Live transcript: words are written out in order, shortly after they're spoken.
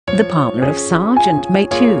the partner of Sergeant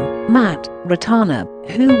Matthew, Matt Ratana,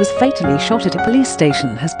 who was fatally shot at a police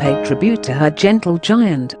station, has paid tribute to her gentle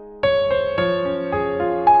giant.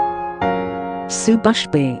 Sue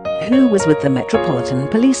Bushby, who was with the Metropolitan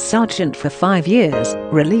Police Sergeant for 5 years,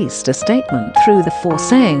 released a statement through the force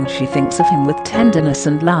saying she thinks of him with tenderness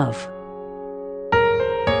and love.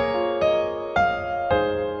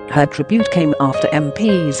 Her tribute came after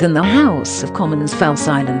MPs in the House of Commons fell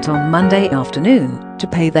silent on Monday afternoon to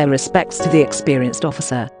pay their respects to the experienced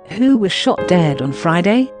officer, who was shot dead on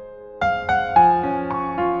Friday.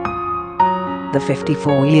 The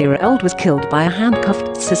 54-year-old was killed by a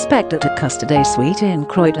handcuffed suspect at a custody suite in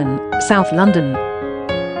Croydon, South London.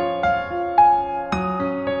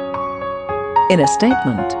 In a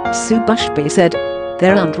statement, Sue Bushby said,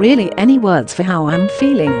 "There aren't really any words for how I'm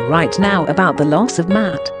feeling right now about the loss of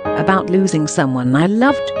Matt, about losing someone I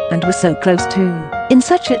loved and was so close to, in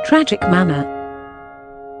such a tragic manner.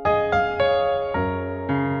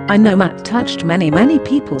 I know Matt touched many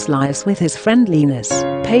people's lives with his friendliness,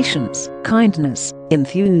 patience, kindness,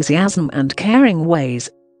 enthusiasm and caring ways.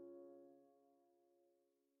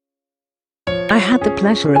 I had the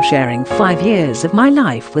pleasure of sharing 5 years of my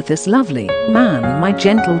life with this lovely man, my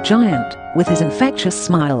gentle giant, with his infectious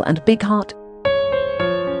smile and big heart.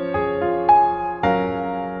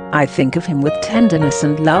 I think of him with tenderness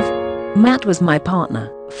and love. Matt was my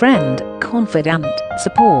partner, friend, confidant,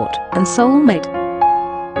 support, and soulmate.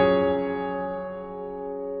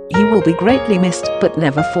 He will be greatly missed but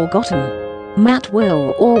never forgotten. Matt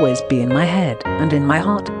will always be in my head and in my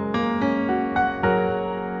heart."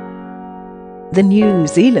 The New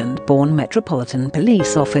Zealand-born Metropolitan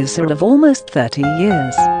Police officer of almost 30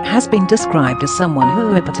 years has been described as someone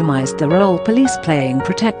who epitomised the role police play in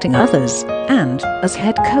protecting others, and, as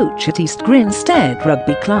head coach at East Grinstead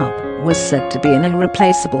Rugby Club, was said to be an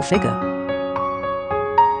irreplaceable figure.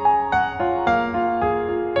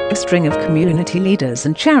 A string of community leaders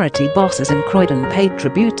and charity bosses in Croydon paid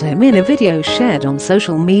tribute to him in a video shared on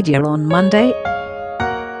social media on Monday.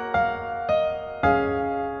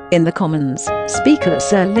 In the Commons, Speaker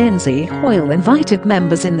Sir Lindsay Hoyle invited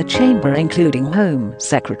members in the chamber, including Home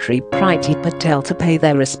Secretary Priti Patel, to pay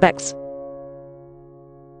their respects.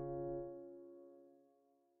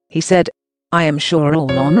 He said, "I am sure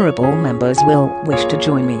all honourable members will wish to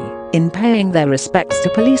join me in paying their respects to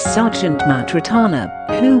Police Sergeant Matt Ratana,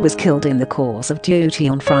 who was killed in the course of duty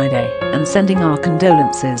on Friday, and sending our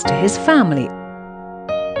condolences to his family.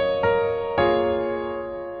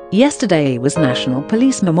 Yesterday was National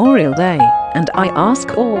Police Memorial Day, and I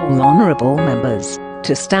ask all honourable members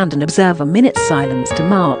to stand and observe a minute's silence to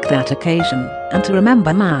mark that occasion, and to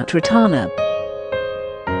remember Matt Ratana."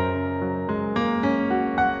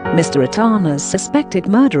 Mr. Ratana's suspected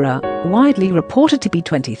murderer, widely reported to be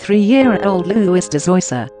 23-year-old Louis De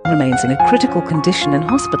Zoysa, remains in a critical condition in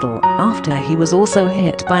hospital after he was also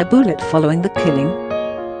hit by a bullet following the killing.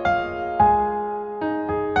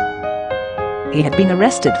 He had been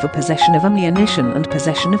arrested for possession of ammunition and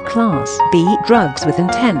possession of Class B drugs with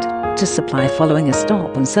intent to supply following a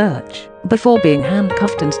stop and search, before being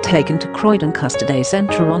handcuffed and taken to Croydon Custody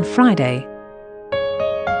Centre on Friday.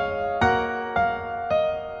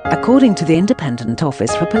 According to the Independent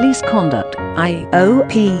Office for Police Conduct,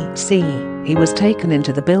 IOPC, he was taken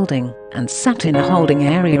into the building and sat in a holding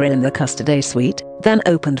area in the custody suite, then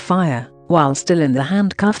opened fire while still in the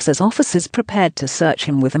handcuffs as officers prepared to search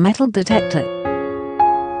him with a metal detector.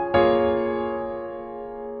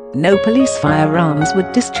 No police firearms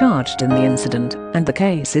were discharged in the incident, and the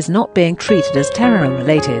case is not being treated as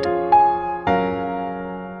terror-related.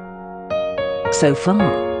 So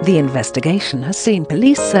far, the investigation has seen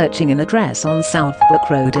police searching an address on Southbrook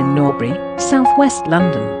Road in Norbury, southwest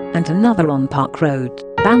London, and another on Park Road,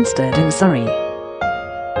 Banstead in Surrey.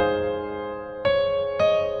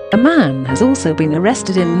 A man has also been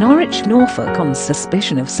arrested in Norwich, Norfolk on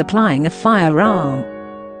suspicion of supplying a firearm.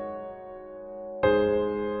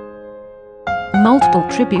 Multiple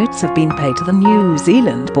tributes have been paid to the New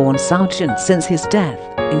Zealand-born sergeant since his death,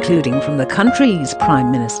 including from the country's Prime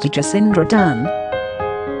Minister Jacinda Ardern.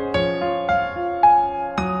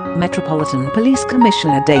 Metropolitan Police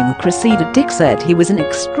Commissioner Dame Cressida Dick said he was an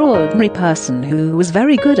extraordinary person who was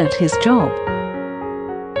very good at his job.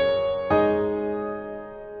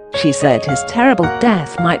 She said his terrible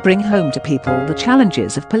death might bring home to people the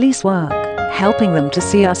challenges of police work, helping them to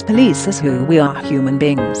see us police as who we are, human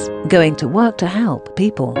beings, going to work to help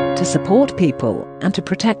people, to support people, and to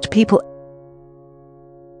protect people.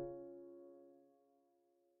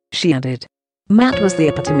 She added, "Matt was the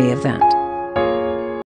epitome of that.